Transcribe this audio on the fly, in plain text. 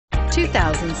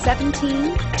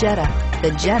2017 Jetta.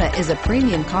 The Jetta is a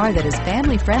premium car that is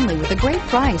family-friendly with a great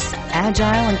price,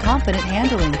 agile and confident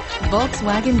handling.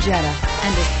 Volkswagen Jetta,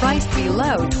 and is priced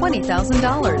below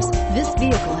 $20,000. This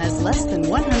vehicle has less than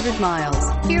 100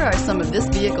 miles. Here are some of this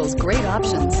vehicle's great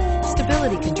options: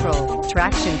 stability control,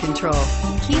 traction control,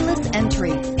 keyless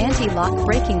entry, anti-lock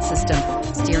braking system,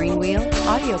 steering wheel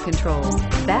audio controls,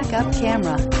 backup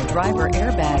camera, driver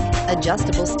airbag,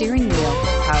 adjustable steering wheel,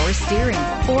 power steering,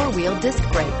 four-wheel disc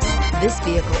brakes. This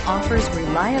vehicle offers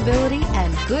reliability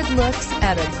and good looks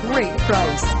at a great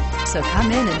price. So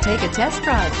come in and take a test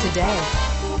drive today.